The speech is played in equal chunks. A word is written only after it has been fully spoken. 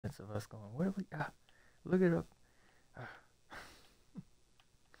seconds of us going, what are we, look it up.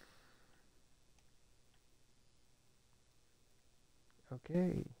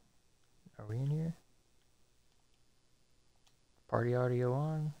 Okay, are we in here? Party audio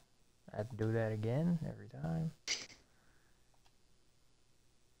on. I have to do that again every time.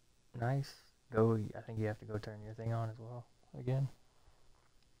 Nice. Go. I think you have to go turn your thing on as well again.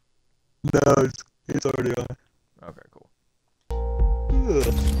 No, it's already on. Okay, cool.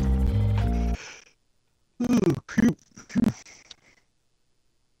 Phew.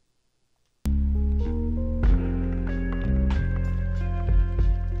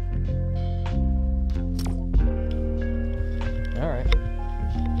 Alright.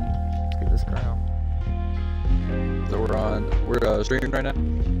 Let's get this crown. So we're streaming right now?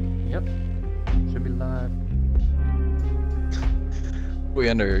 Yep. Should be live. You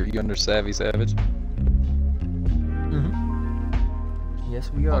under Savvy Savage? Mm-hmm.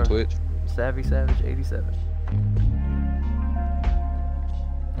 Yes, we are. On Twitch? Savvy Savage 87.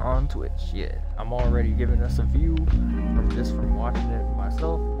 On Twitch, yeah. I'm already giving us a view from watching it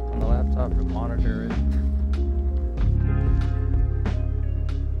myself on the laptop to monitor it.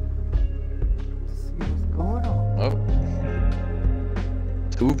 See what's going on. Oh.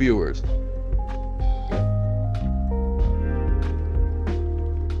 2 viewers.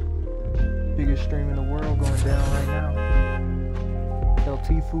 Biggest stream in the world going down right now. Tell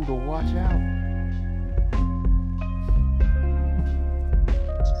Tfue to watch out.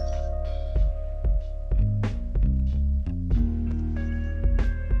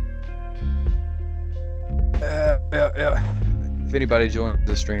 Yeah. If anybody joins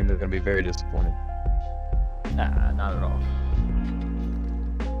the stream, they're gonna be very disappointed. Nah, not at all.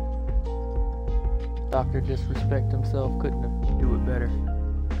 Dr. Disrespect himself couldn't do it better.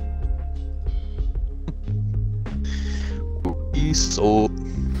 He's so.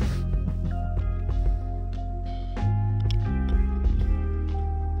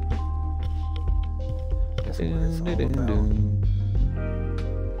 That's what it's all about.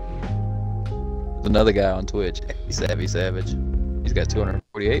 There's another guy on Twitch, Savvy Savage. He's got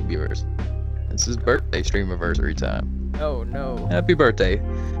 248 viewers. It's his birthday stream anniversary time. Oh no. Happy birthday.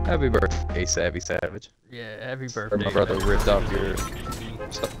 Happy birthday, Savvy Savage. Yeah, happy Sorry, birthday. my brother ripped off your.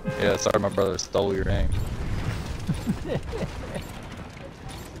 Yeah, sorry, my brother stole your name.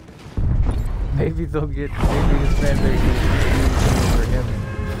 Maybe they'll get, maybe his fan base will use for him.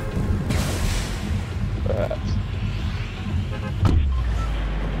 Perhaps.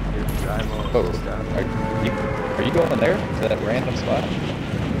 Oh, Are you going there? To that random spot?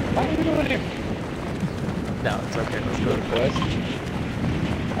 Why are you going here? No, it's okay. Let's go to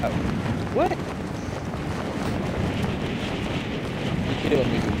What? What? You're killing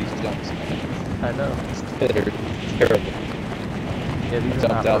me with these jumps, man. I know. They're terrible. Yeah, these are Jumped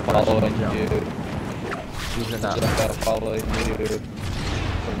not out following jumps. you. These are not. Jumped out following you.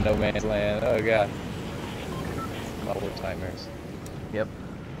 From no man's land. Oh god. My worst nightmares. Yep.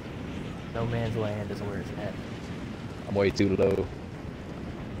 No man's land is where it's at. I'm way too low.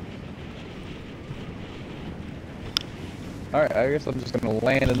 Alright, I guess I'm just gonna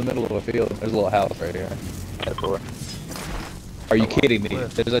land in the middle of a field. There's a little house right here. That door. Are you kidding me?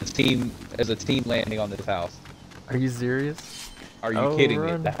 There's a team landing on this house. Are you serious? Are you kidding me?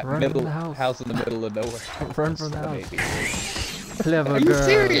 Run That from middle the house. house in the middle of nowhere. Run from the house. Amazing. Clever Are you girl.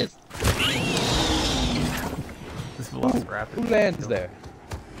 serious? This velociraptor. Who lands there?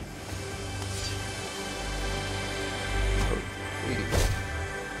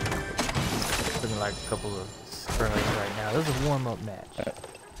 Looking like a couple of scrimmages right now. This is a warm-up match.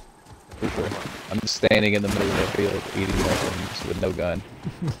 I'm just standing in the middle of the field eating mushrooms with no gun.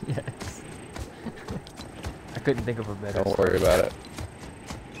 Yes. I couldn't think of a better. Don't worry about it.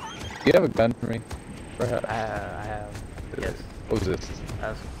 Do you have a gun for me? Perhaps. I have. Yes. What was this?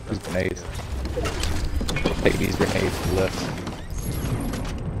 These grenades. Take these grenades to the left.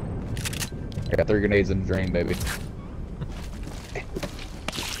 I got 3 grenades in the drain, baby.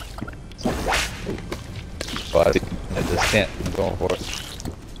 Well, I see at this tent. I'm going for it.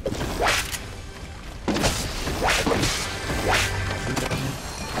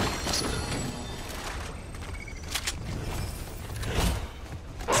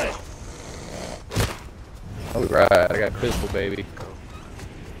 Alright, I got a pistol, baby.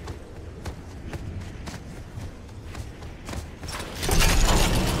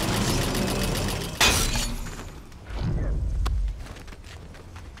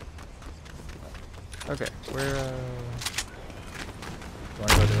 Okay, where, you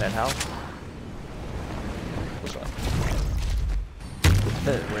wanna go to that house? Which one?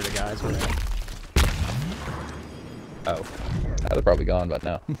 Where the guys were at. Oh, they're probably gone by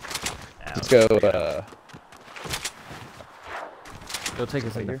now. Ouch. Let's go. They'll take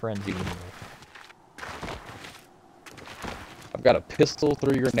us into frenzy. I've got a pistol,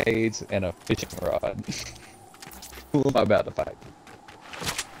 3 grenades, and a fishing rod. Who am I about to fight?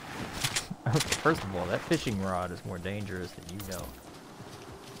 Okay, first of all, that fishing rod is more dangerous than you know.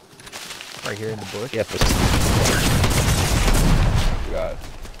 Right here in the bush. Yeah, God.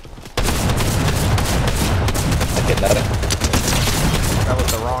 I hit that. That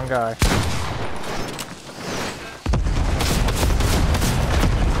was the wrong guy.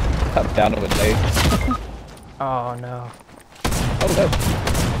 I'm down with nade. Oh no. Oh no.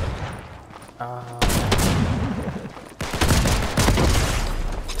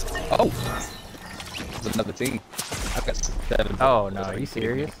 Oh. There's another team. I've got 7. Oh no, are you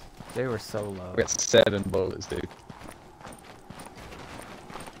serious? They were so low. I've got 7 bullets, dude.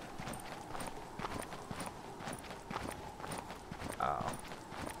 Oh.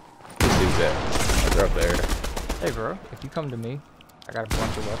 This dude's there. They're up there. Hey bro, if you come to me, I got a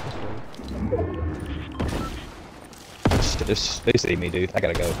bunch of weapons for you. They see me, dude. I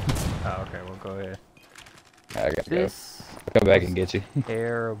gotta go. Oh, okay, well go ahead. I gotta go. This I'll come back and get you.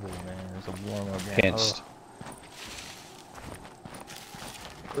 terrible, man. There's a warm-up game. Pinched.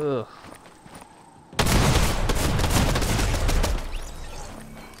 Ugh.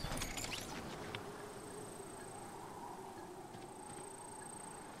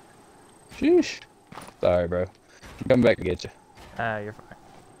 Sheesh. Sorry, bro. I'm coming back to get you. Ah, you're fine.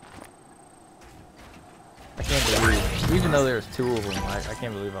 I can't believe, even though there's 2 of them, I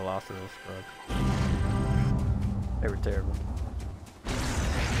can't believe I lost to those scrubs. They were terrible.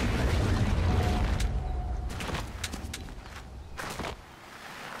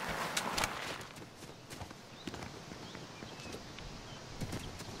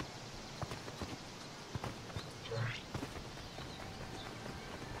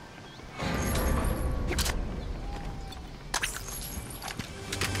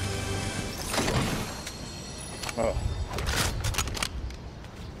 Oh.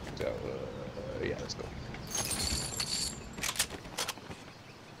 So, yeah, let's go.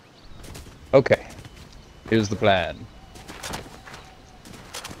 Okay. Here's the plan.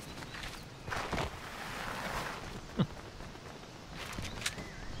 Let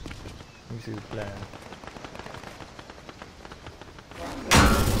me see the plan.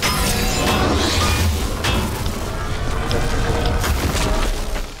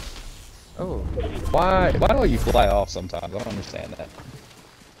 Oh. Why do you fly off sometimes? I don't understand that.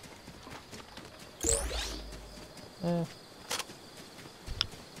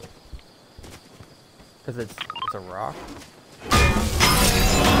 Because it's a rock. It's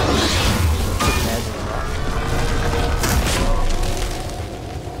a magic rock.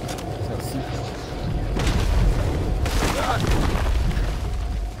 There's no sequel.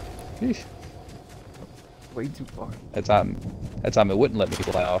 Sheesh. Way too far. That time it wouldn't let me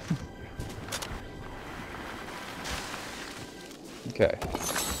fly off. Okay.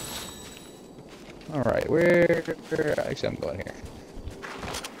 Alright, where... Actually, I'm going here.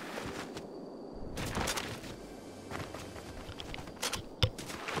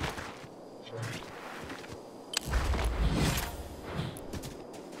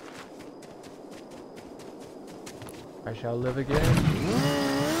 I shall live again.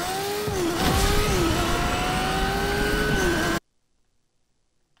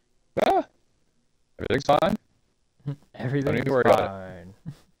 Ah! Everything's fine? Everything's worry about fine.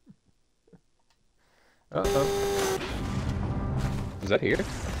 Uh-oh. Is that here?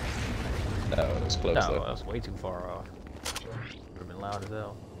 No, it was close No, though. that was way too far off. Would have been loud as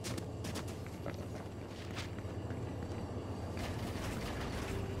hell.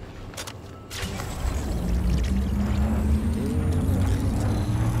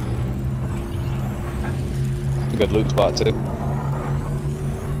 Good loot spot too.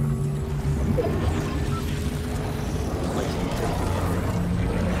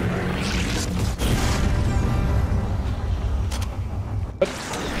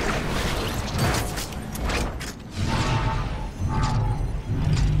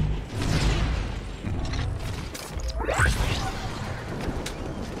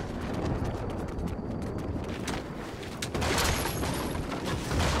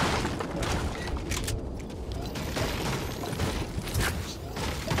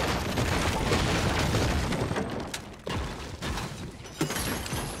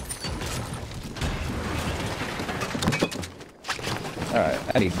 Alright,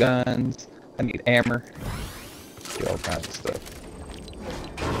 I need guns, I need armor, get all kinds of stuff.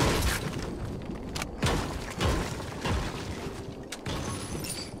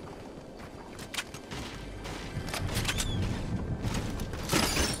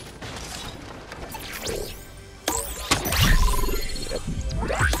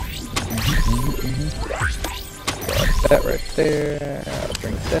 that right there. I'll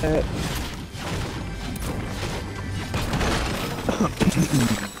drink that.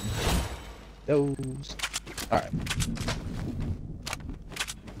 Those. Alright.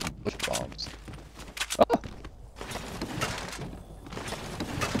 Which bombs? Ah!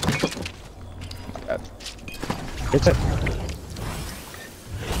 It's it.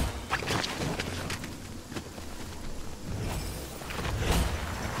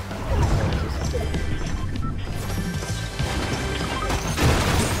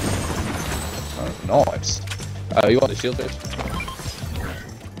 Nice. You want the shield fish?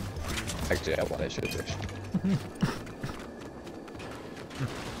 Actually, I want that shield fish.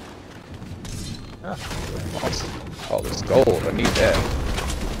 Nice. Oh, this gold. I need that.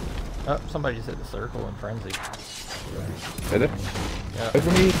 Oh, somebody just hit the circle in frenzy. Did it? Yeah. Wait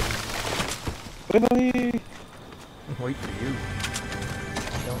for me. Wait for me. Wait for you.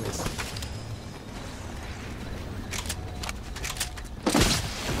 Don't miss.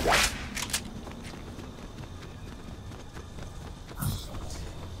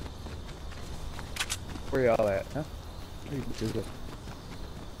 Where y'all at, huh? Where you do it?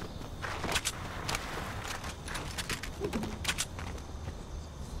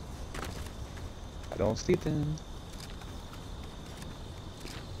 I don't see them.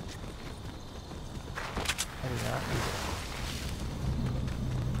 I do not need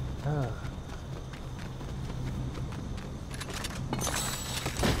it.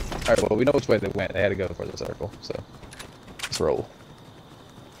 Alright, well, we know which way they went. They had to go for the circle, so let's roll.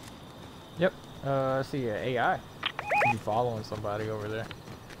 Yep. I see an AI. You following somebody over there.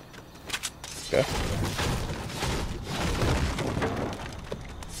 Okay.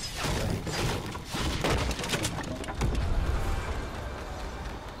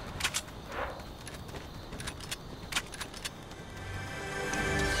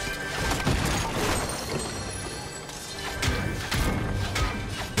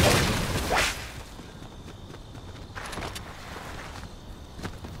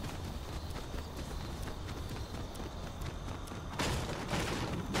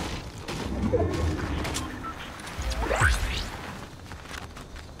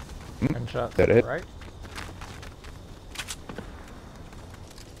 Gunshot. That it? Right?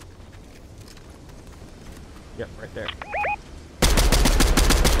 Yep, right there.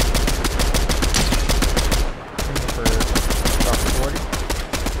 For about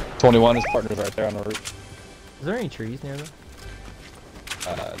 40. 21, his partner's right there on the roof. Is there any trees near them?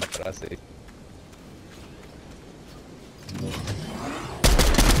 Not that I see.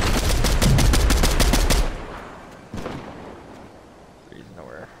 Trees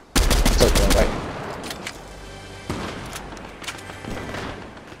nowhere. Circling right.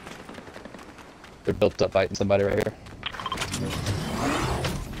 They're built up fighting somebody right here.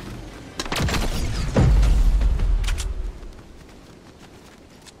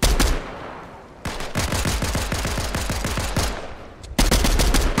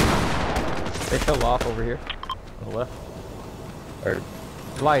 They fell off over here on the left. Or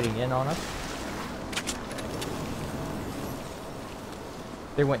Gliding in on us.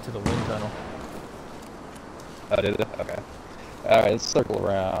 They went to the wind tunnel. oh, did it? Okay. Alright, let's circle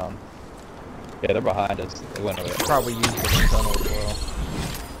around. Yeah, they're behind us. They went away. Probably used the wind tunnel as well.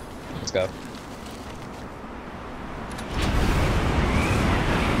 Let's go.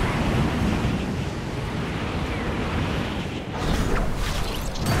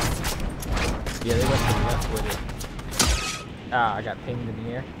 Yeah, they went to the left with it. Ah, I got pinged in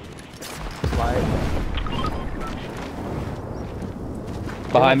the air. Slide.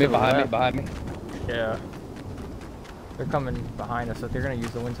 Behind me, to the behind me, left. behind me. Yeah. They're coming behind us, so they're gonna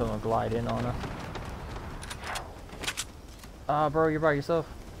use the wind tunnel to glide in on us. Ah, bro, you're by yourself.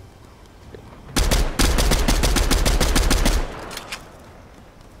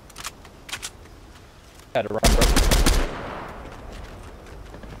 Had to run, bro.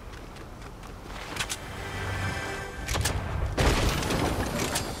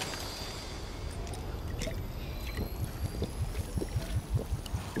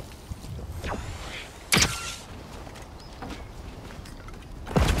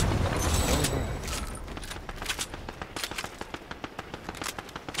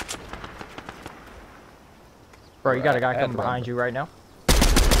 Bro, you got a guy I had coming to run, behind bro. you right now.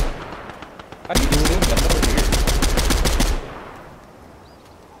 How do you do it? I'm over here.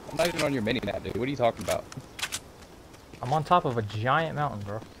 I'm not even on your mini map, dude. What are you talking about? I'm on top of a giant mountain,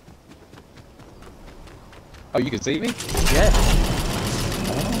 bro. Oh, you can see me? Yeah.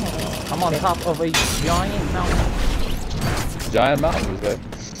 I'm on top of a giant mountain. Giant mountain was that?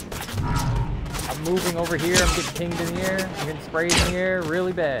 I'm moving over here. I'm getting pinged in the air. I'm getting sprayed in the air.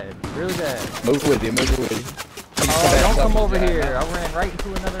 Really bad. Really bad. Move with you, move with you. Oh, don't come over here. I ran right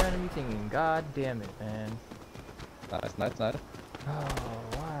into another enemy team. God damn it, man. Nice, nice, nice. Oh,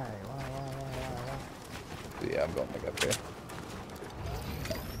 why? Yeah, I'm going back up here.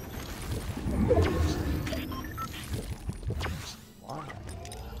 Why?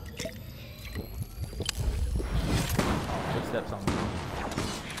 Oh, footsteps on me.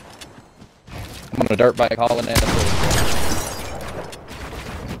 I'm on a dirt bike hauling ass.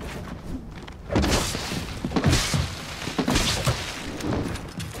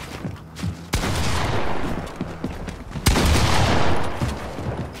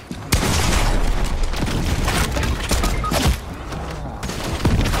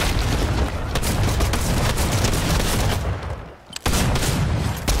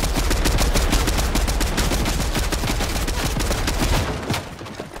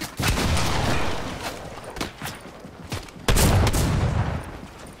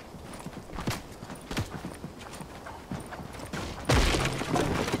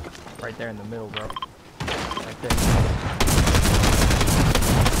 Right there in the middle, bro. Right there.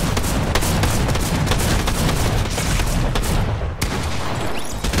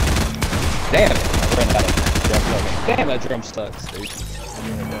 Damn it! I ran out of drum. Damn, that drum sucks, dude. That's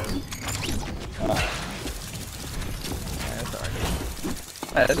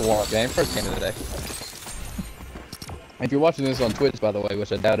alright. That's a warm-up game. First game of the day. If you're watching this on Twitch, by the way,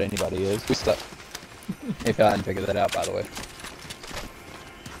 which I doubt anybody is, we suck. If I hadn't figured that out, by the way.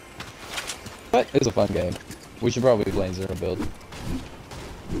 But it's a fun game. We should probably play in Zero Build.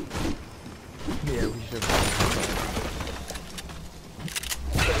 Yeah, we should. I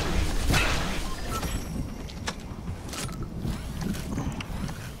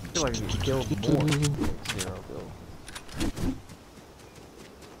feel like we killed more Zero Build.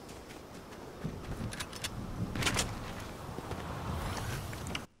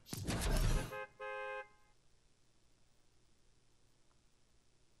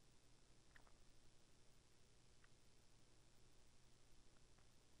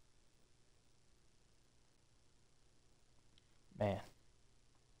 Man,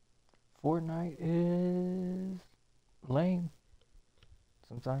 Fortnite is lame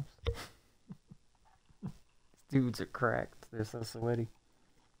sometimes. These dudes are cracked. They're so sweaty.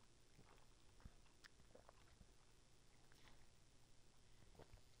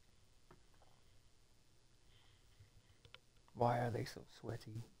 Why are they so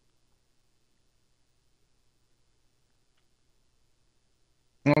sweaty?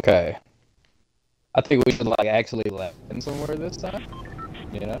 Okay. I think we should like actually land somewhere this time.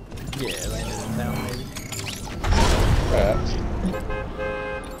 You know? Yeah, landed in town maybe. Perhaps.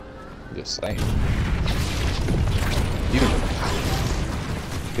 I'm just saying. You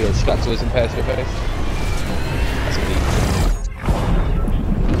feel shots whizzing past your face? That's what he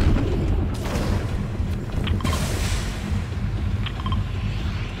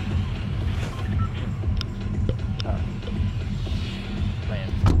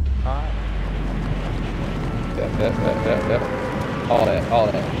Yep. All that.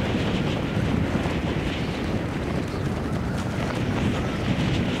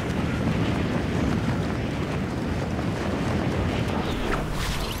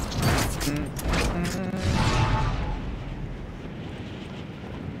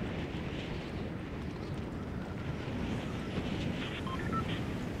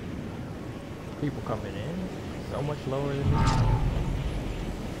 People coming in so much lower than me.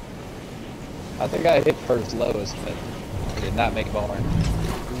 I think I hit first lowest, but I did not make barn.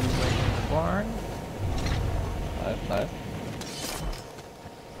 Barn? Nice.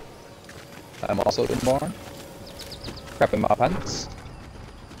 I'm also in barn. Crapping my pants.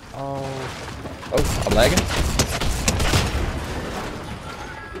 Oh, I'm lagging.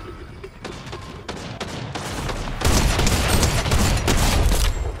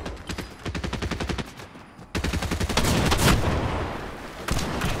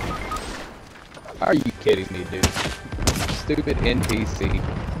 Are you kidding me, dude? Stupid NPC.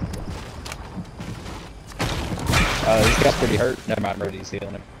 This guy's pretty hurt. Never mind, Brody's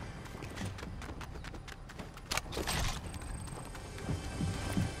healing him.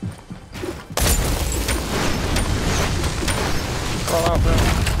 Crawl out, bro.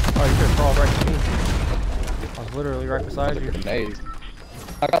 Oh, you could've crawled right to me. I was literally right beside you. Grenades.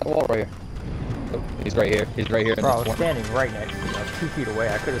 I got the wall right here. Oh, he's right here. He's right here. Bro, I was standing right next to you, like 2 feet away.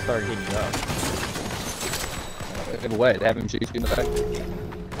 I could have started hitting you up. What? Have him shoot you in the back?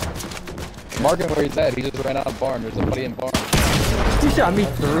 Mark him where he's at. He just ran out of barn. There's somebody in barn. He shot me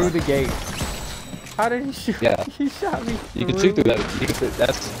through the gate. How did he shoot? Yeah. He shot me through. You can shoot through that. You can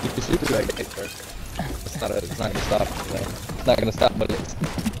shoot through that gate, sir. It's not gonna stop. It's not gonna stop bullets.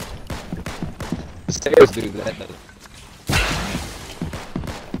 Stairs do that.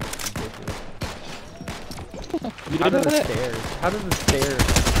 How do the stairs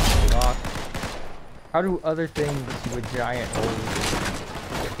block? How do other things with giant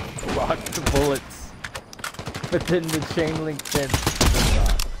holes block the bullets? But then the chain link fence does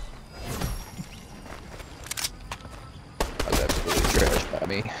not. That was absolutely trash by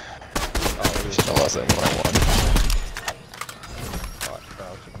me. Oh, I should have lost that 1-on-1.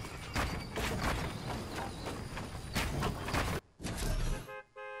 Crouching.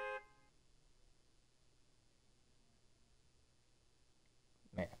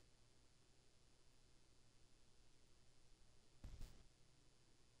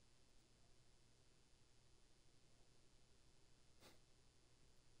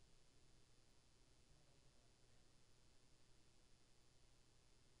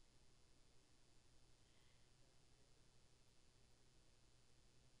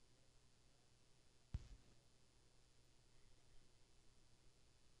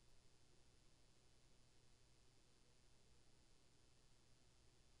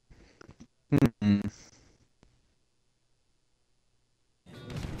 Man.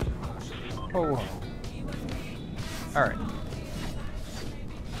 Oh. Alright.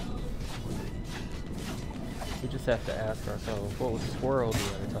 We just have to ask ourselves, what was Squirrel do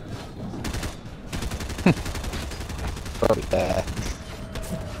at a time? Probably that.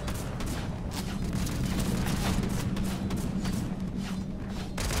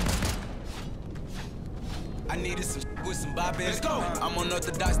 I needed some with some bop in. Let's go. I'm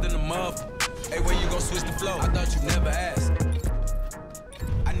unorthodox than a muff. Hey, when you gon' switch the flow? I thought you never asked.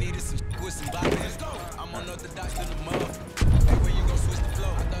 I needed some with some bop in. Let's go. I'm unorthodox than a muff. Hey, when you gon' switch the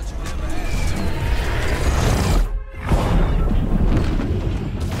flow? I thought you never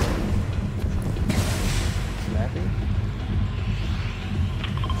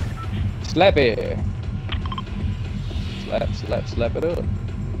Snappy? Slappy. Slap, slap, slap it up.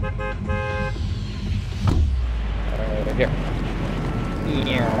 Here.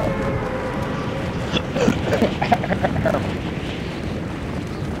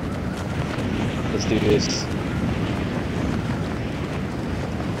 Let's do this.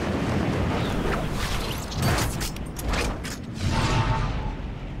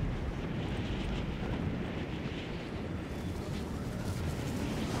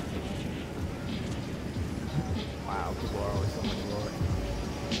 Wow, people are always so much lower.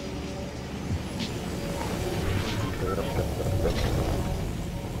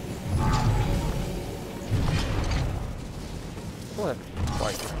 We'll have to be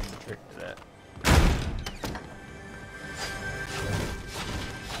quite a trick to that.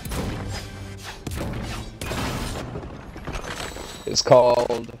 It's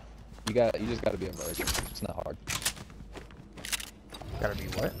called. You just gotta be a virgin. It's not hard. Gotta be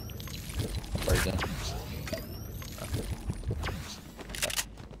what? Virgin.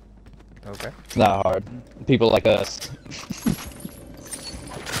 Okay. It's not hard. People like us,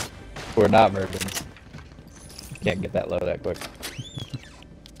 who are not virgins, can't get that low that quick.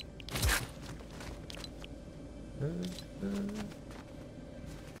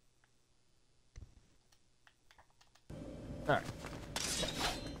 Alright.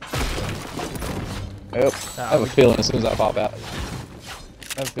 Yep. I have a feeling as soon as I pop out. I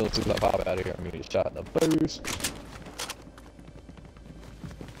have a feeling as soon as I pop out of here, I'm gonna get shot in the face.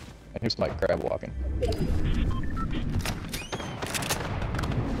 And here's my crab walking.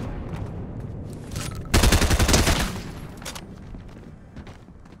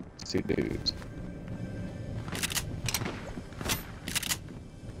 Two dudes.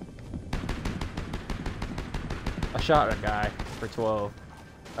 I shot a guy for 12.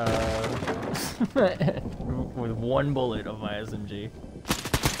 With one bullet of my SMG.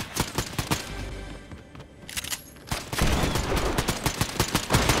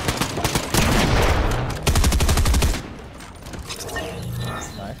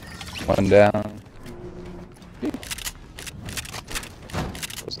 Nice. One down.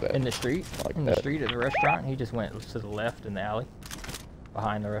 What's that? In the street? Like in that. the street at the restaurant. He just went to the left in the alley.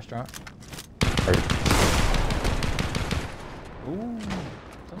 Behind the restaurant. Ooh,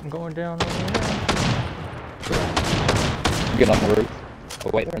 something going down over there. Get on the roof.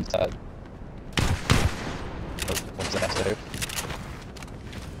 Oh wait, they're inside. Oh, one's downstairs.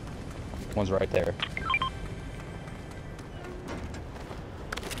 One's right there.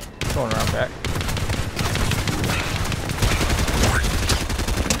 Going around back.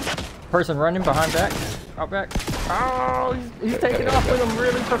 Person running behind back. Out back. Oh, he's taking off with him.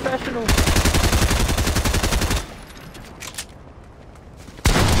 Really professional.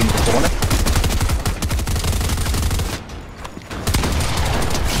 In the corner.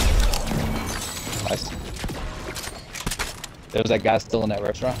 There's that guy still in that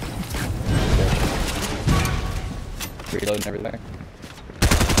restaurant. Reloading everything.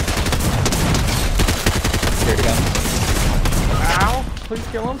 Here he comes. Ow! Please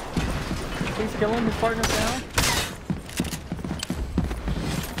kill him. Please kill him. His partner's down.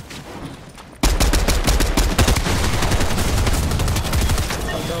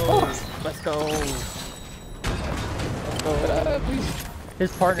 Let's go. Please.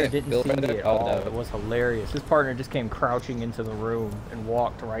 His partner didn't see right me there? at Oh, all. no. It was hilarious. His partner just came crouching into the room and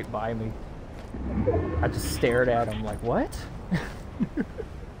walked right by me. I just stared at him like, what?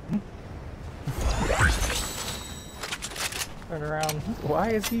 Turn around. Why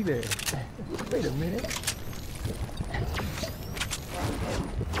is he there? Wait a minute.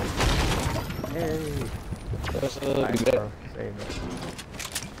 Hey. Nice, bro. Save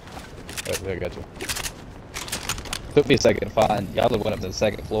me. I got you. Took me a second to find. Y'all went up to the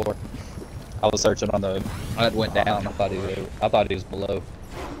second floor. I was searching on the. I went down. I thought he was below.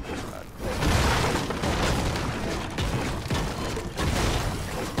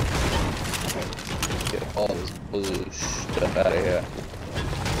 Get all this blue stuff out of here.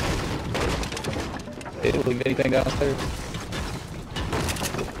 Did it leave anything downstairs?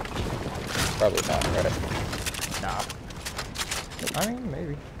 Probably not, right? Nah. I mean,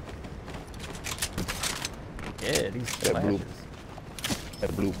 maybe. Yeah, these flashes.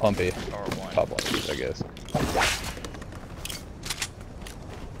 That blue pumpy. R1. Top one of these, I guess.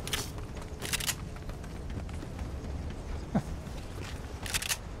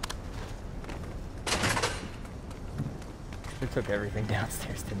 They took everything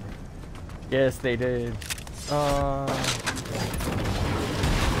downstairs, didn't they? Yes, they did.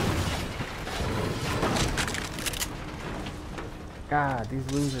 God,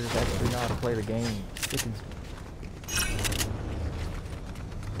 these losers actually know how to play the game. Sickens me.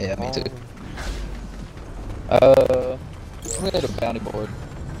 Yeah, me too. We had a bounty board.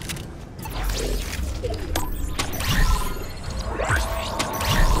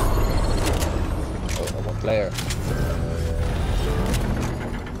 Oh, one player.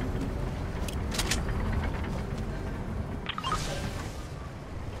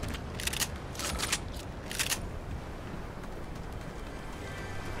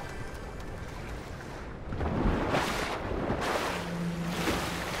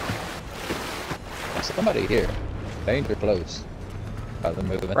 Somebody here. Danger close. Got them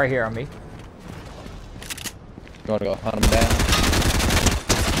moving. Right here on me. You wanna go hunt them down?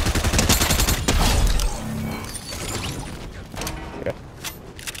 Okay.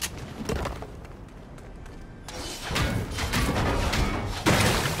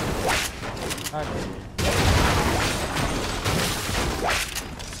 Okay.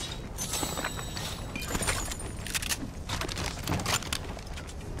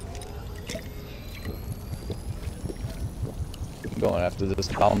 Going after this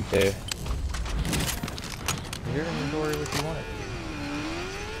bounty. Is your inventory what you wanted?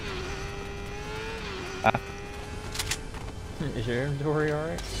 Ah, Is your inventory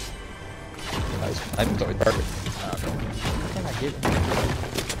alright? nice. My inventory's perfect. Can I get it?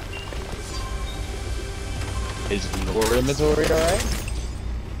 Is your inventory alright?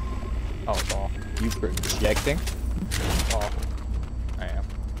 Oh, it's off. You projecting? It's off. I am.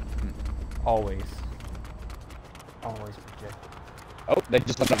 Always. Always project. Oh, they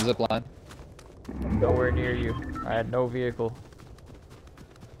just went up the zip line. Nowhere near you. I had no vehicle.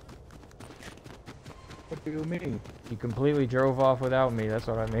 What do you mean? You completely drove off without me, that's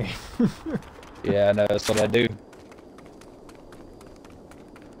what I mean. Yeah, I know, that's what I do.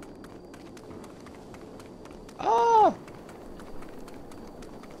 Ah!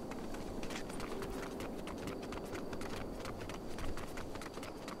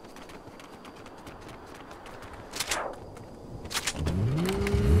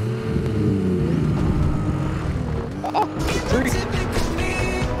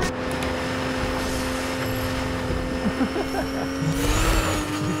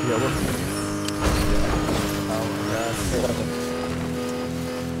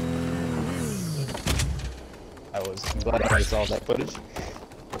 I was glad I saw that footage.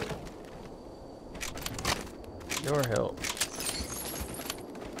 Your help.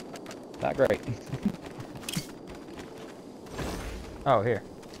 Not great. Oh, here.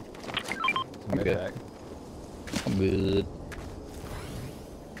 I'm good. Back. I'm good.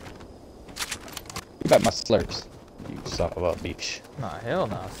 Give back my slurps, you son of a bitch. Nah, hell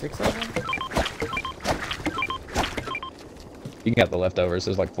no. 6 of them? You can have the leftovers.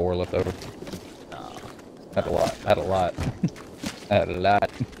 There's like 4 left over. Nah. Had a lot. Had a lot. I had a lot.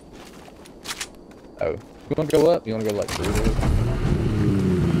 Oh, you want to go up? You want to go like through there?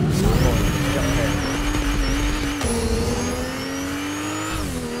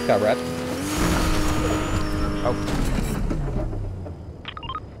 Got wrapped. Oh.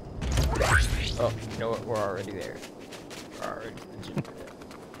 Oh, you know what? We're already there. We're already at the gym.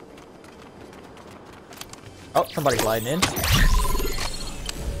 Oh, somebody's gliding in.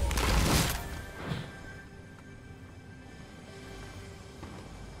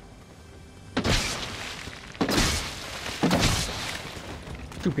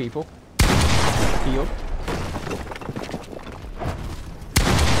 Two people. Healed.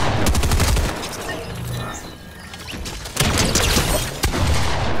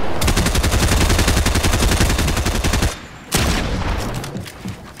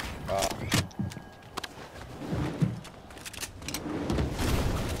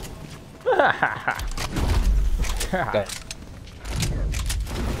 Go.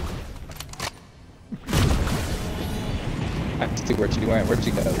 I see where she went. Where'd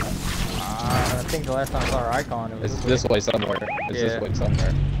she go? I think the last time I saw her icon, it was It's this way somewhere. It's Yeah. this way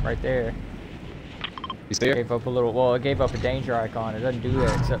somewhere. right there. You see her? Gave up a little. Well, it gave up a danger icon. It doesn't do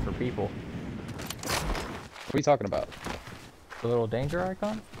that except for people. What are you talking about? The little danger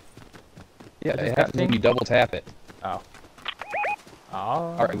icon. Yeah, It just it got happens when pinged? you double tap it. Oh. Oh.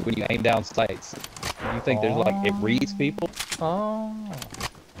 Alright, when you aim down sights. You think there's like, it reads people? Oh.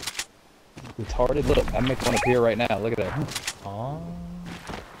 Retarded. Look, I'm making one appear right now. Look at that. Oh.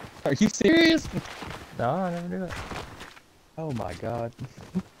 Are you serious? No, I never knew that. Oh my god.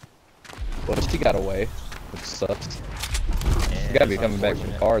 Well, she got away, which sucks. Yeah, She gotta be it's coming back for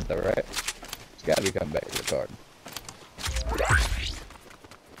the unfortunate. card though, right? She gotta be coming back for the card.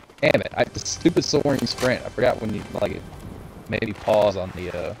 Damn it, the stupid soaring sprint. I forgot when you, like, it made me pause on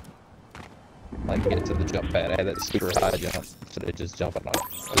the, like, get to the jump pad. I had that super high jump, so they just jumping on it.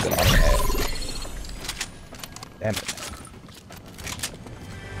 I've been on the ass. Damn it.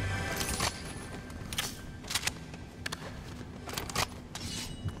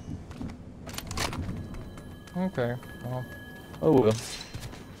 Okay. Well. Oh well.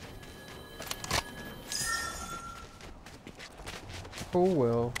 Oh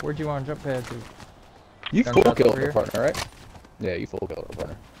well. Where'd you want to jump pad to? You Gun full shots killed over our here? partner, right? Yeah, you full killed our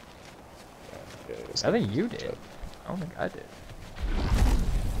partner. I think you did. I don't think I did.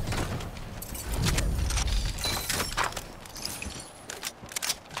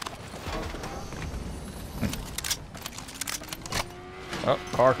 Oh,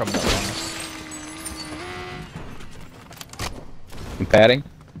 car coming up on us. I'm padding.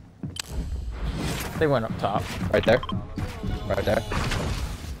 They went up top. Right there. Right there.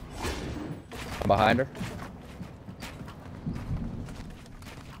 I'm behind her.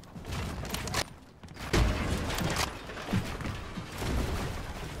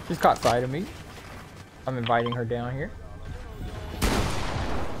 She's caught sight of me. I'm inviting her down here.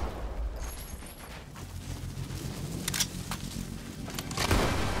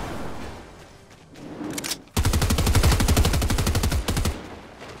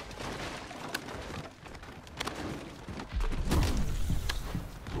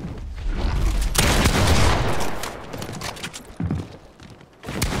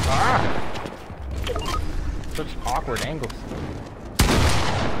 Such awkward angles.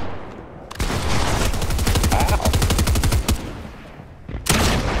 Ow.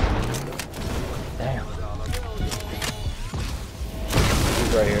 Damn.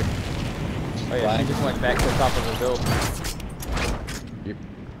 She's right here. Oh yeah, she just went back to the top of the building. Yep.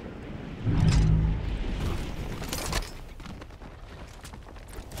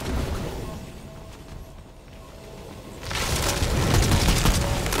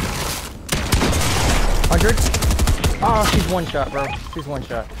 Hundred. Oh, she's one shot, bro. She's one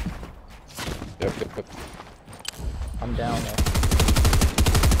shot. Yep. I'm down there.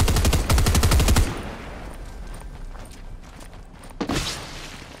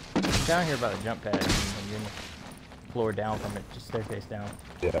 Down here by the jump pad, and you're in the floor down from it, just staircase down.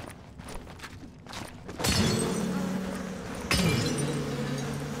 Yeah.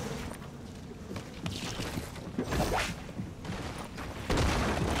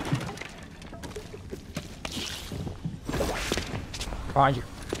 Behind you.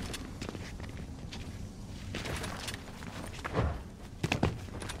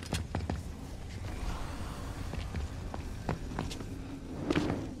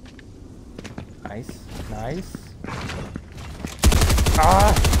 Nice, nice.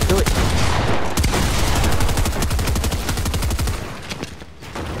 Ah, do it.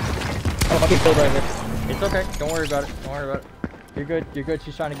 Oh, I get killed right here. It's okay. Don't worry about it. Don't worry about it. You're good. You're good.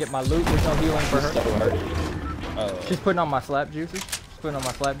 She's trying to get my loot. There's no healing for her. So hurt. She's putting on my slap juices. She's putting on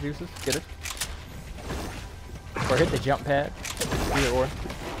my slap juices. Get her. Or hit the jump pad. Either or.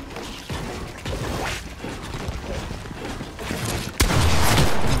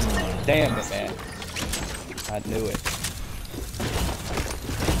 Damn it, man. I knew it.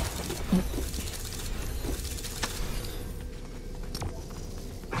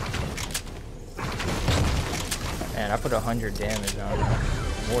 Man, I put 100 damage on it.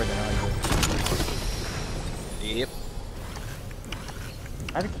 More than 100. Yep.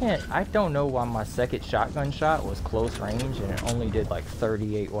 I don't know why my second shotgun shot was close range and it only did like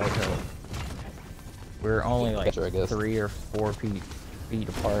 38 white health. We're only like 3 or 4 feet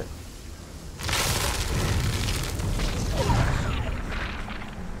apart.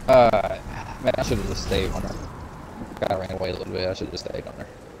 Man, I should have just stayed on her. Kinda ran away a little bit. I should have just stayed on her.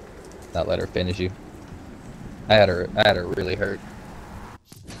 Not let her finish you. I had her really hurt.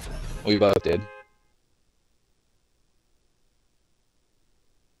 We both did.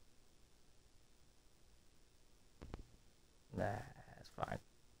 Nah, it's fine.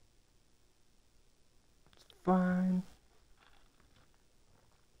 It's fine.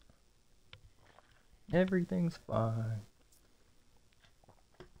 Everything's fine.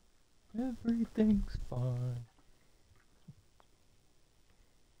 Everything's fine.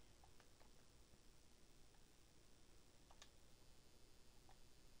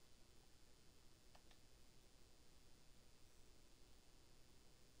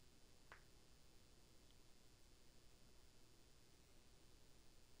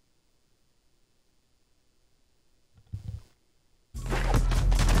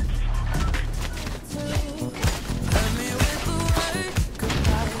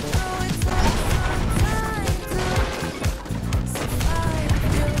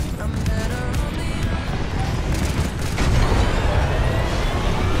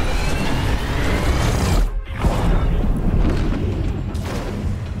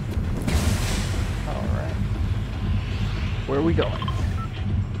 Where are we going?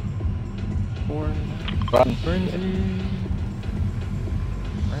 Run. Frenzy.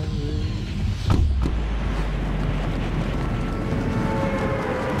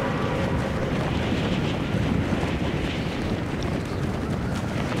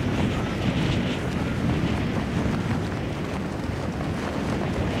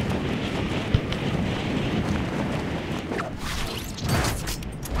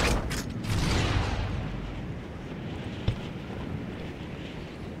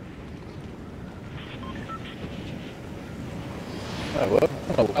 Oh, well, I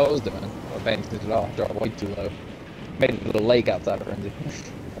don't know what I was doing. I wasn't paying attention at all. I dropped way too low. Made a little lake outside of Frenzy.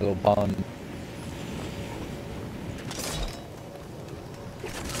 A little pond.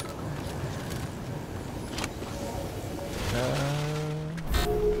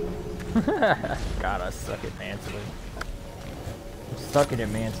 God, I suck at mantling. I'm sucking at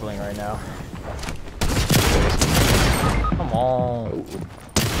mantling right now. Come on.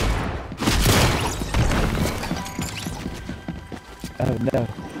 Oh no.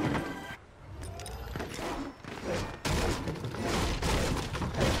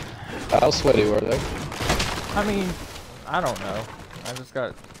 How sweaty were they? I mean, I don't know. I just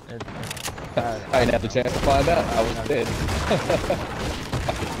got... I didn't have the chance to find out. I was dead.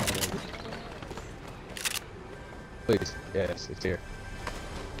 Please. Yes, it's here.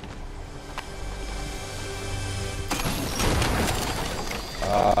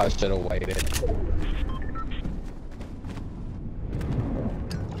 I should have waited.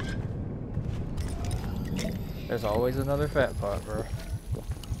 There's always another fat pot, bro.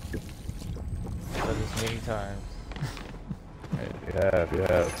 Said this many times. You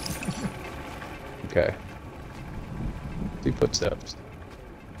have. Okay. 2 footsteps.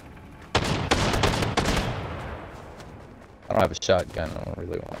 I don't have a shotgun. I don't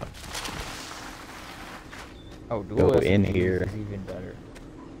really want to. Oh, dual Go in SMGs here. is even better.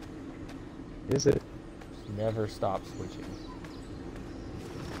 Is it? Just never stop switching.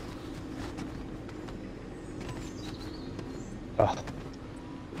 Oh.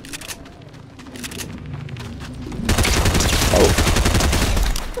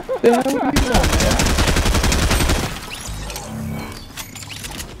 The hell are you doing, man?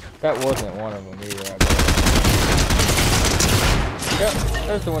 That wasn't one of them either, I bet. Yep,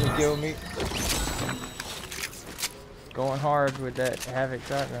 that's the one that killed me. Going hard with that Havoc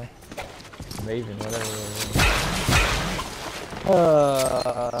shotgun. Maven, whatever it is.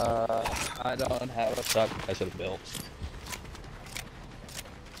 I don't have a shotgun. I should have built.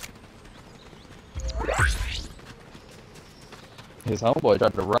 His homeboy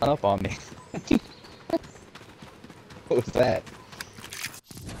tried to run up on me. What was that?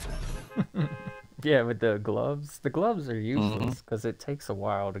 Yeah, with the gloves. The gloves are useless because it takes a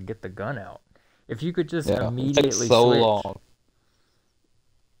while to get the gun out. If you could just immediately it takes so switch. long.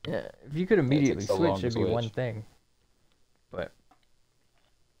 Yeah, if you could immediately so long switch, to it'd be one switch. thing. But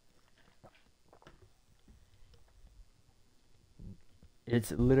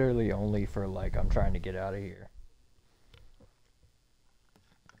It's literally only for like I'm trying to get out of here.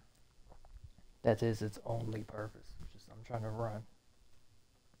 That is its only purpose. Just I'm trying to run.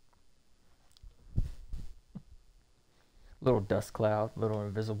 Little dust cloud, little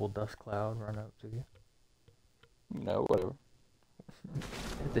invisible dust cloud run up to you. No, whatever.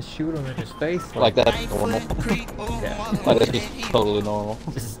 To shoot him in his face. Like that's normal. Yeah. Like that's just totally normal.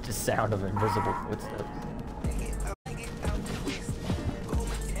 Just sound of invisible footsteps.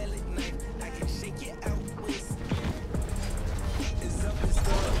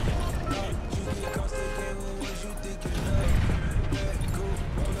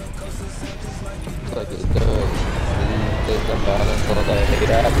 Like it does. There's a balance of like hate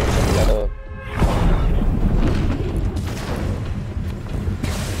after.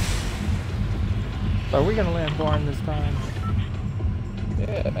 Are we gonna land barn this time?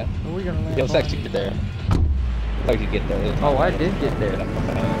 Yeah, man. Are we gonna land Yo, barn? Sex, you get there. Like you get there. Oh, I did get there.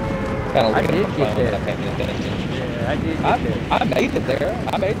 I did get there. Yeah, Yeah, I did get there. I made it there.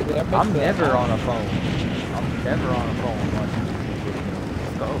 I made it there. I'm never on a phone. I'm never on a phone watching YouTube videos.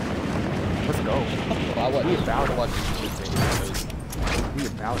 Let's go. Let's go. Well, I wasn't We about it. watching YouTube videos. We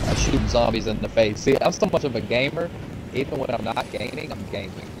about I it. shoot zombies in the face. See, I'm so much of a gamer. Even when I'm not gaming, I'm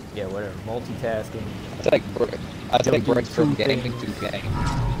gaming. Yeah, whatever. Multitasking I take breaks do from two gaming things. to game.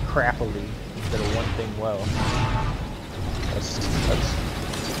 Crappily instead of one thing well.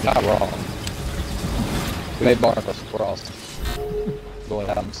 That's not wrong. We made Barnacles Frost. Going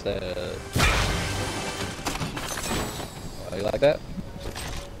out instead. You like that?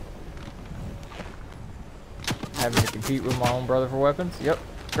 Having to compete with my own brother for weapons. Yep.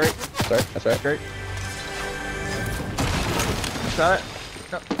 Great. That's right. That's right. Great. Shot it.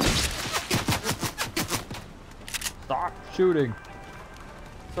 No. Stop shooting.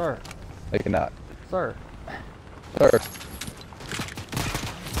 Sir. They cannot. Sir. Sir.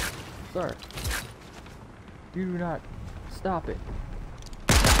 Sir. You do not stop it.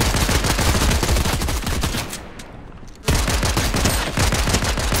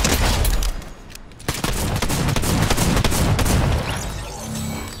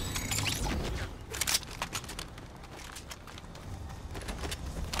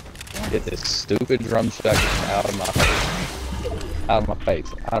 Get this stupid drum shotgun out of my face. Out of my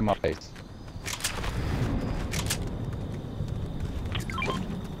face. Out of my face.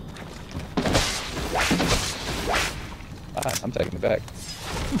 Alright, I'm taking it back.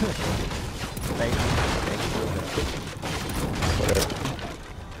 Thank you. Whatever.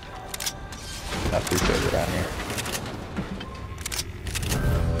 Not too good around here.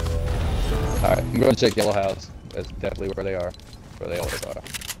 Alright, I'm going to check Yellow House. That's definitely where they are. Where they always are.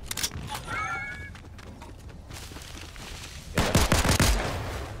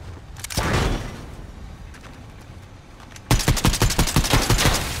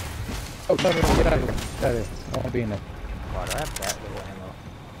 Oh, no, get out of here. Get out of here. I don't want to be in there. Oh, do I have that little ammo?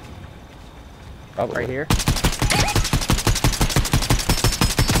 Probably. Right here.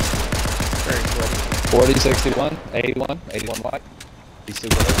 Very good. 40, 61, 81, 81 white. He's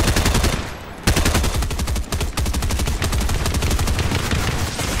super low.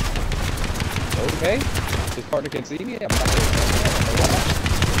 Okay. His partner can see me. I'm not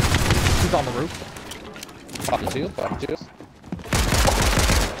He's on the roof. popping shield, popping shields.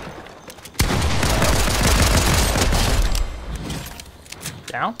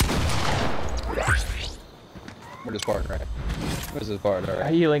 Down. Where's his partner at? Where's his partner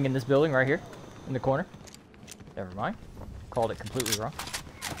at? Healing in this building right here. In the corner. Never mind. Called it completely wrong.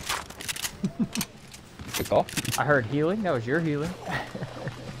 Good call. I heard healing. That was your healing.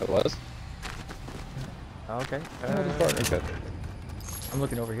 It was. Okay. Where's his partner? Okay. I'm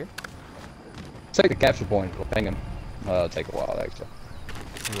looking over here. Take the capture point. We'll ping him. It'll take a while, actually.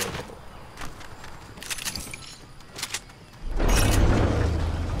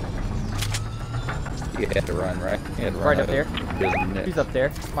 You had to run, right? You had to run Right out up there. of business. He's up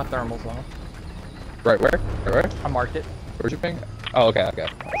there. My thermal's on. Right where? Right where? I marked it. Where's your ping? Oh, okay, okay.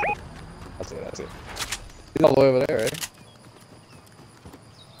 I see it, I see it. He's all the way over there, right?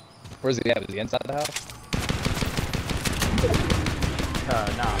 Where's he at? Is he inside the house?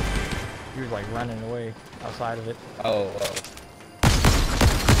 Nah. He was like running away outside of it. Oh, yeah,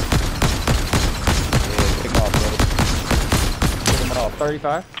 pick him off, brother. Pick him off.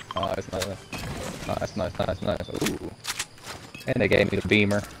 35. Oh, that's nice. Nice, nice, nice, nice. Ooh. And they gave me the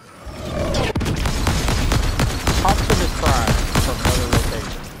beamer. Optimus Prime from another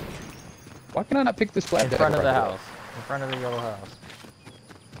location. Why can I not pick this flat? In front of the house. In front of the yellow house.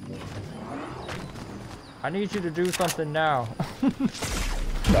 I need you to do something now.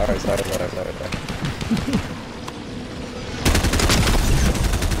 Sorry.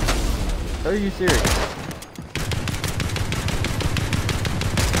 Are you serious?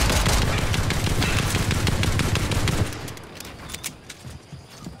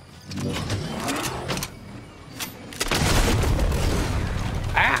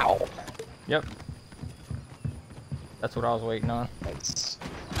 Ow! Yep. That's what I was waiting on. That's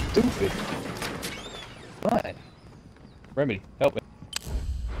stupid. Fine. Remedy, help me.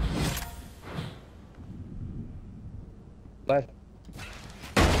 Flash.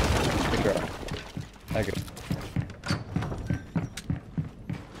 Good girl. Thank you.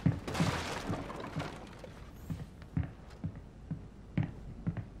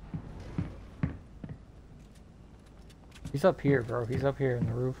 He's up here, bro. He's up here in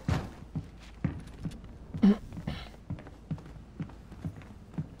the roof.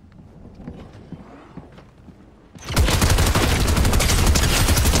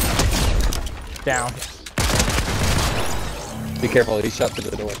 Down. Be careful, he shot through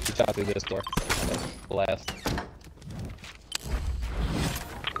the door. He shot through this door. Blast.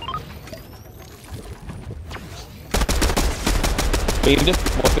 Beamed him,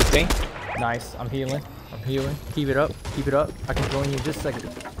 115. Nice. I'm healing. I'm healing. Keep it up. Keep it up. I can join you in just a second.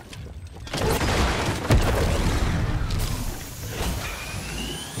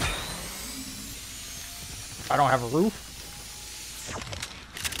 I don't have a roof.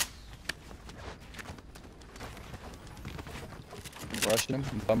 Rushing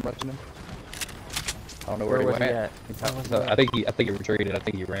him, bum rushing him. I don't know where he was went. he at? No, I think he retreated. I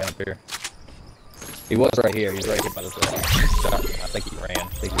think he ran up here. He was right here. He's right here by the door. I think he ran. I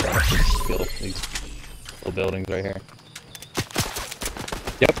think he ran up these little buildings right here.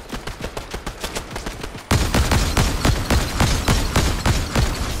 Yep.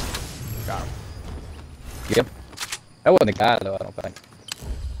 Got him. Yep. That wasn't a guy though, I don't think.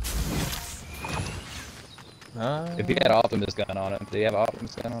 If he had Optimus gun on him, did he have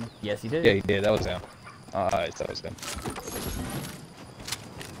Optimus gun on him? Yes, he did. Yeah, he did. That was him. Alright, so that was him.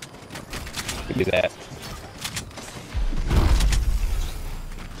 Give me that.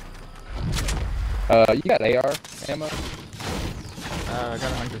 You got AR ammo? I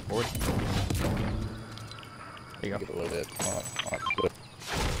got 140. There you go. Get a little bit.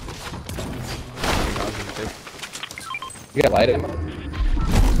 Good. You got light ammo?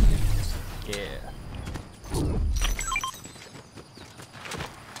 Yeah.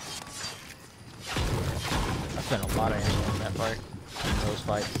 I spent a lot of ammo in that fight. In those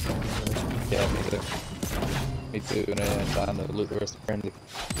fights. Yeah, me too. Me too, and then trying to loot the rest of the frenzy.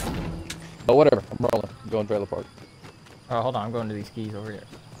 But whatever, I'm rolling. I'm going trailer park. Oh, hold on. I'm going to these keys over here.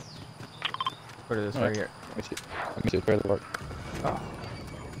 Go to this right here. Let me see trailer park. Oh.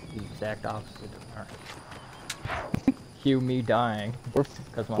 The exact opposite. Alright. Cue me dying.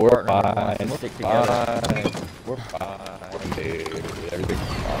 Because my partner wants to stick together. We're fine, dude. Everything's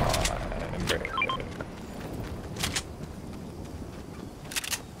fine.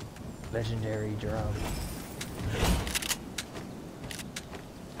 Legendary drum.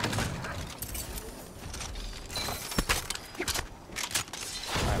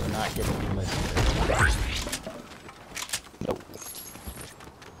 I will not get any legendary. Nope.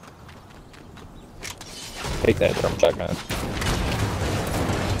 Take that drum check, man.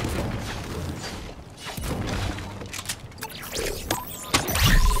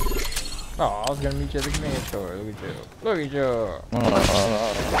 Oh, I was gonna meet you at the convenience store. Look at you. Look at you.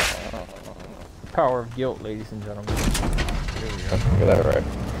 Power of guilt, ladies and gentlemen. Here we go. Look at that, right?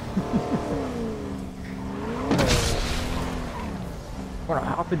 Wanna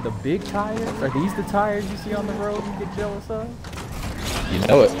hop in the big tires? Are these the tires you see on the road and get jealous of? You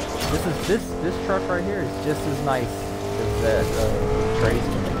know it. This truck right here is just as nice as that Trace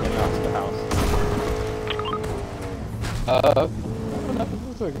when they get out to the house.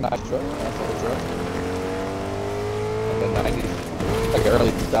 It's like a nice truck. Nice little truck. Like a 90s, like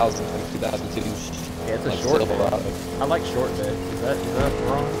early 2000s, like 2002. Yeah, it's a like short bed. Silverado. I like short beds. Is that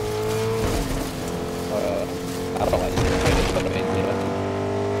wrong? I don't like short beds, but I mean, yeah.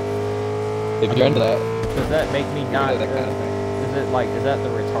 If you're into that, Does that make me not? that kind of thing. Is that the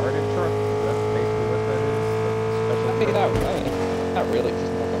retarded truck? Is that basically what that is? Like I mean, not really,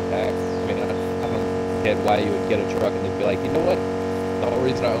 just more compact. I mean, I don't get why you would get a truck and they'd be like, you know what? The whole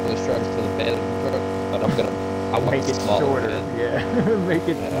reason I own this truck is to the bed of the truck, but I want make it shorter. bed. Yeah, make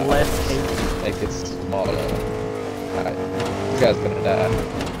it less tasty. Make it smaller. Alright, this guy's gonna die.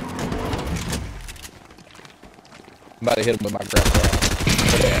 I'm about to hit him with my grandpa.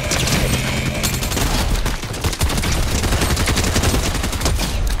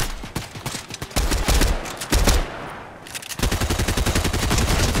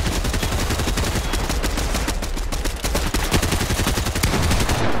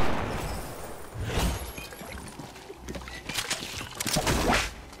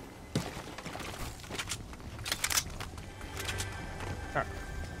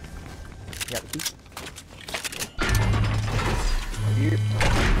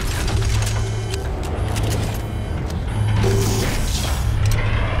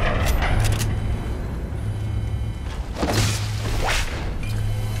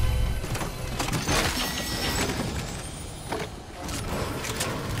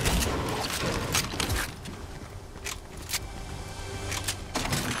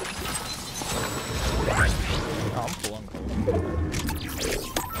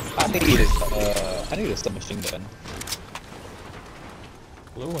 I need a submachine gun.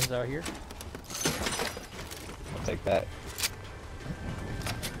 Blue one's out here. I'll take that.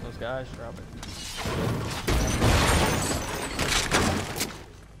 Those guys drop it.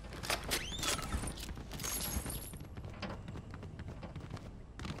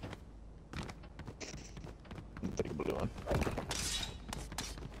 I'll take a blue one.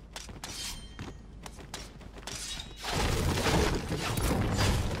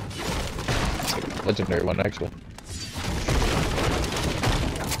 Legendary one, actually.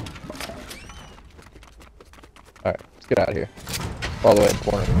 Alright, let's get out of here. All the way in the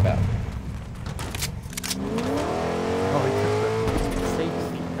corner of the map. Oh, he took the safe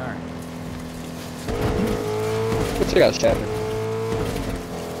seat. Alright. Let's check out Shattered.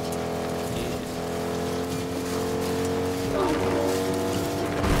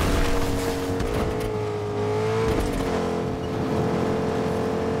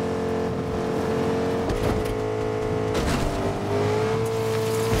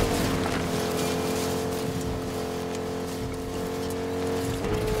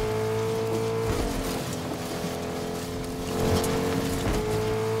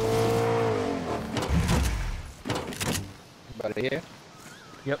 Everybody here?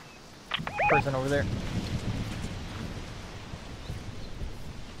 Yep. Person over there.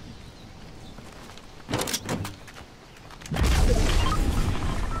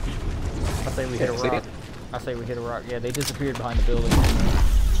 I say we hit a rock. I say we hit a rock. Yeah, they disappeared behind the building.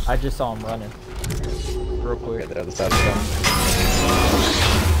 I just saw them running. Real quick. Okay, the other side of the gun.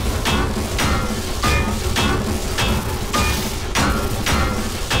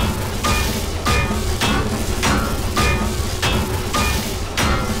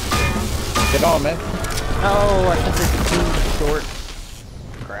 Get on, man. Oh, I think it's too short.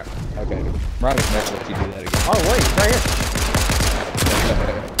 Crap. Okay. Ryan is never let you do that again. Oh, wait, right here.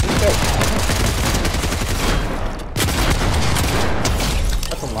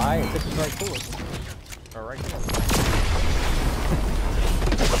 That's a lie. It's just right to us. Or right here.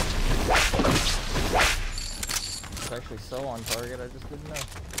 It's actually so on target, I just didn't know.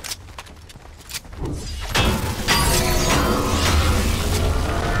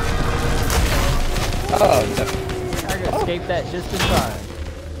 Oh, no. I escaped that just in time.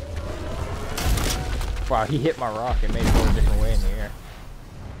 Wow, he hit my rock and made it go a different way in the air.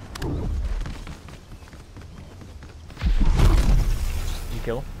 Did you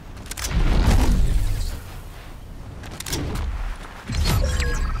kill him?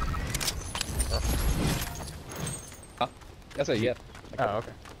 Huh? That's a yeah. Oh,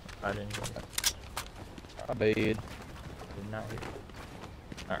 okay. I didn't hear that. I bad. Did not hear.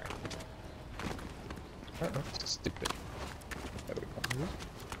 Alright. Stupid. There we go.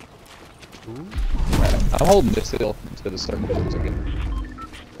 Ooh. Right, I'm holding this hill to the circle again.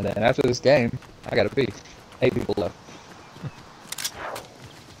 And then after this game, I gotta pee. 8 people left.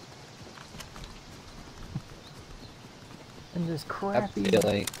 And this crappy. I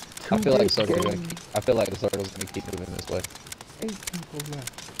feel like the circle's gonna keep, I feel like the circle's gonna keep moving this way. 8 people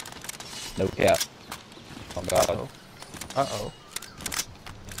left. No cap. Oh god. Uh-oh. Uh-oh.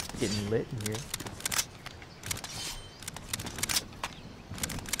 Getting lit in here.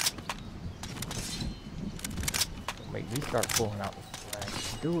 Don't make me start pulling out the flag.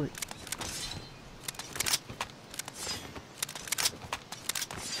 Do it.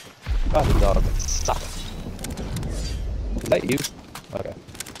 Oh, the dog. Stop it. Is that you? Okay.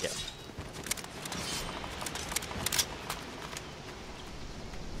 Yeah.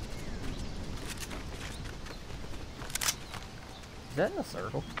 Is that in a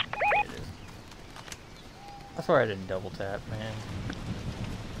circle? Yeah, it is. That's why I didn't double tap, man.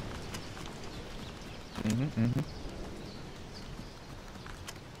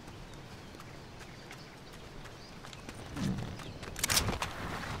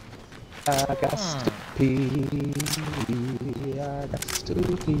 I got to pee. I got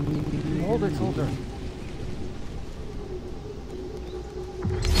to pee. Hold it, hold it.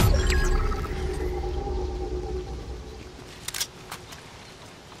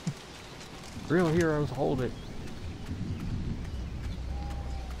 Real heroes hold it.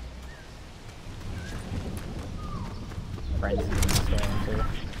 Friends in the stand too.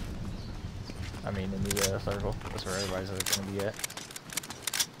 I mean in the circle. That's where everybody's gonna be at.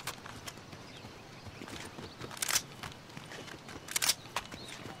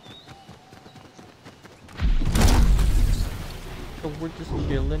 So we're just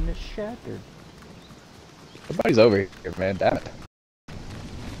chilling at Shattered. Everybody's over here, man. Damn it.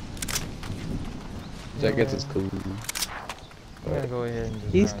 Jack gets is cool. I'm gonna go ahead and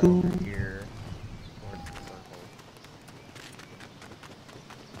just He's run cool. over here towards the circle.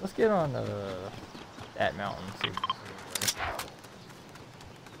 let's get on that mountain. See if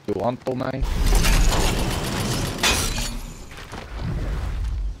You want to, man?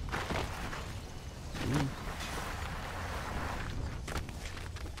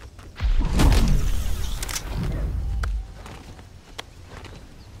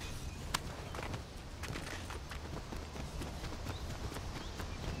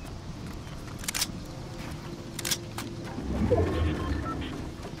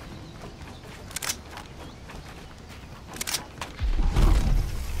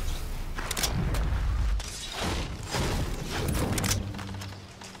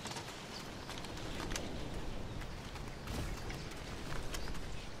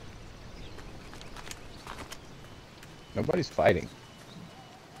 Nobody's fighting.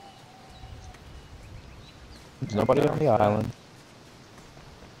 There's nobody on the island.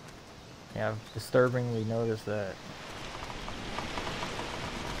 Yeah, I've disturbingly noticed that.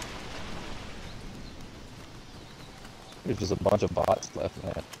 There's just a bunch of bots left,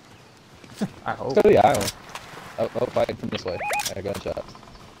 man. I hope. Let's go to the island. Oh, fighting from this way. I got gunshots.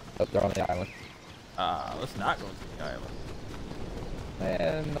 Oh, they're on the island. Let's not go to the island.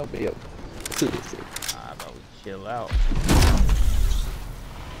 Man, no big deal. How about we chill out?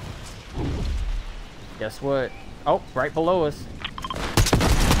 Guess what? Oh, right below us.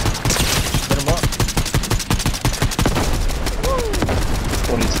 Hit him up. Woo!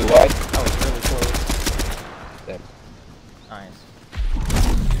 22 wide. That was really close. Damn. Nice.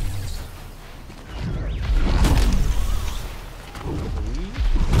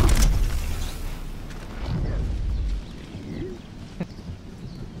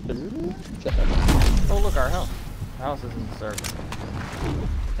 Oh, look, our house. Our house is in the circle.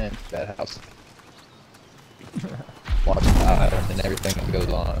 And that house. Watching the island and everything that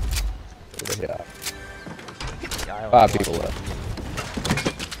goes on over here. 5 people left.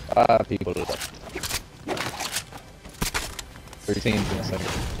 5 people left. 3 teams in a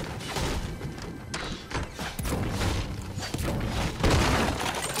second.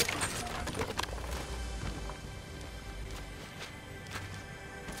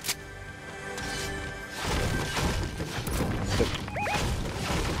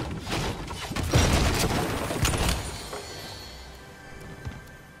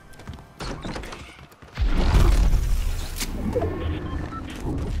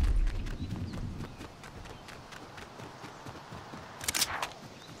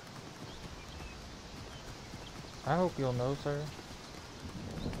 I hope you'll know, sir,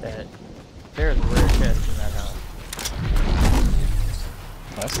 that there's a rare chest in that house.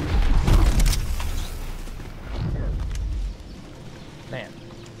 Nice. Man.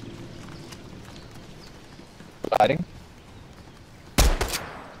 Fighting?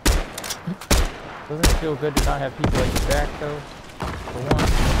 Doesn't it feel good to not have people at your back, though? For one.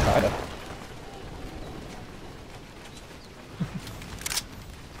 Kinda.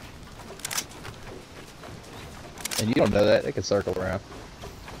 And you don't know that, they can circle around.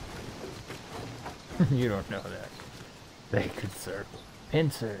 You don't know that. They could circle.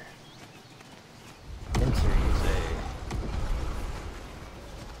 Pincer. Pincer, you say.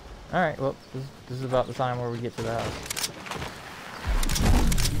 Alright, well, this is about the time where we get to the house.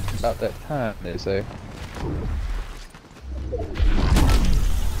 About that time, they say.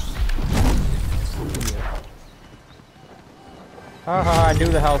 Haha, I knew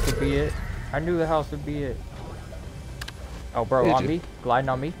the house would be it. I knew the house would be it. Oh, bro, Did on you? me? Gliding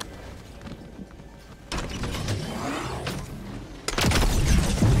on me?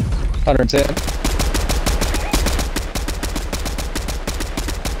 110.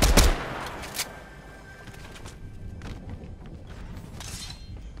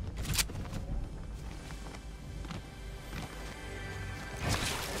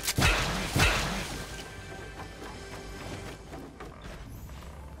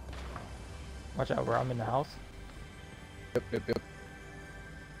 Watch out, bro, I'm in the house. Yep.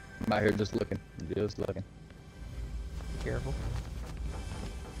 I'm out here just looking. Just looking. Careful.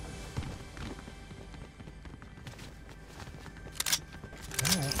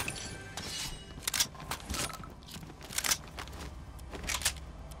 Alright.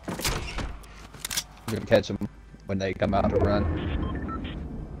 We're gonna catch them when they come out to run.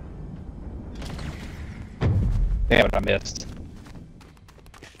 Damn it, I missed.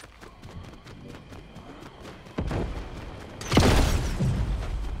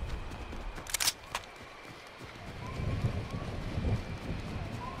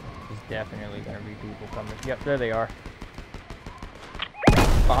 There's definitely gonna be people coming. Yep, there they are.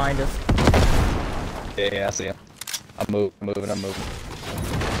 Behind us. Yeah, I see him. I'm moving.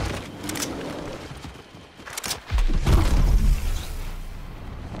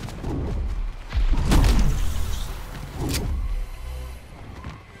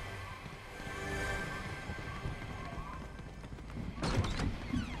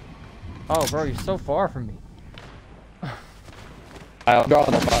 Oh, bro, you're so far from me. I'm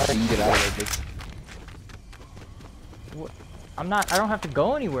drawing a fire. You can get out of there, bitch. What? I'm not. I don't have to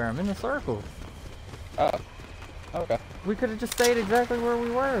go anywhere. I'm in the circle. Oh. Okay. We could have just stayed exactly where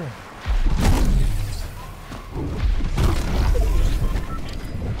we were.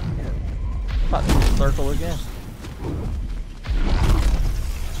 About to circle again.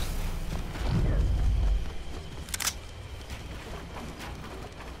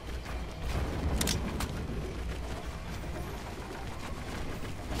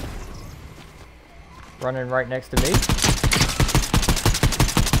 Running right next to me.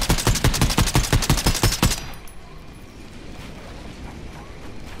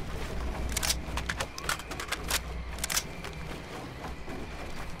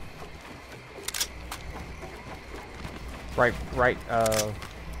 Right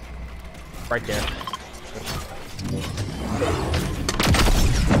there.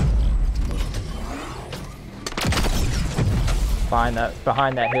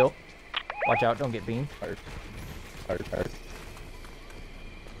 Behind that hill. Watch out, don't get beamed. Hard. I'm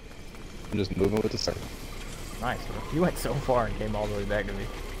just moving with the circle. Nice, bro. You went so far and came all the way back to me.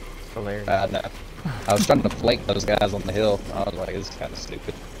 It's hilarious. No. I was trying to flank those guys on the hill. I was like, this is kind of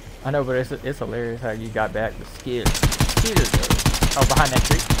stupid. I know, but it's hilarious how you got back the skid. Oh, behind that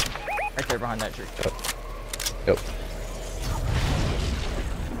tree. Right there behind that tree. Yep.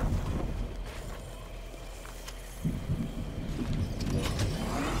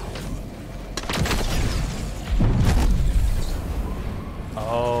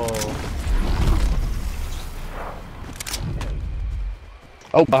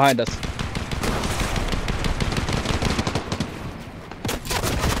 Oh, behind us.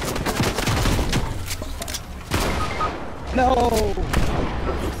 No!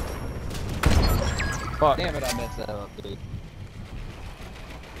 Fuck. Damn it, I messed that up, dude.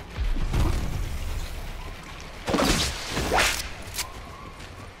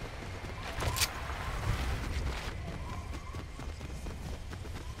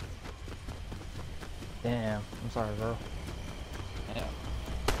 Damn, I'm sorry, bro. Yeah.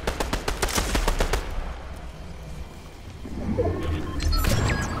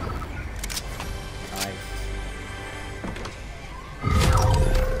 Nice.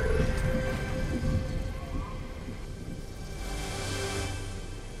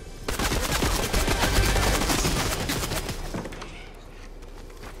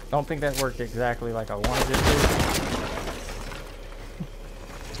 Don't think that worked exactly like I wanted it to.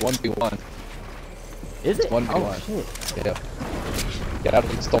 It's 1v1. Is it? It's 1v1. Oh shit. Yeah. Get out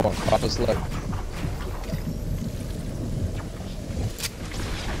of the storm. Pop us left.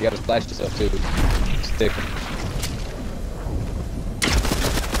 You gotta splash yourself too. Stick.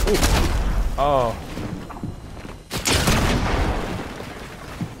 Oh.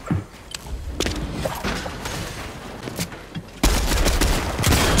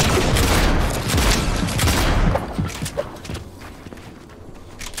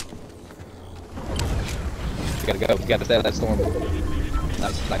 We gotta go. We gotta stay out of that storm.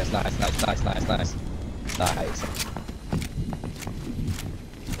 Nice. Nice.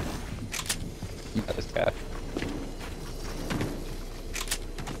 You got this guy.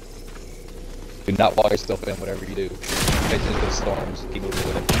 Do not wall yourself in, whatever you do. Face into the storms. Keep moving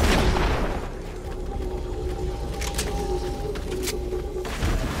with it.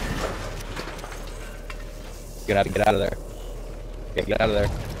 Get out of there. Yeah, get out of there.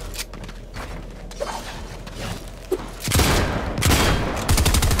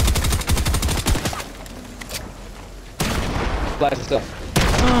 Splash yourself.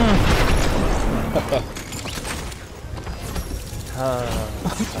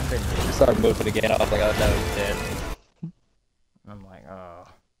 Start moving again. I was like, oh no, he's dead. I'm like, oh.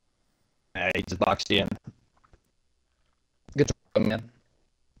 Nah, he just boxed you in. Good job, man.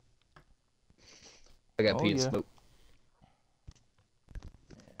 I got Oh, pee and yeah. smoke.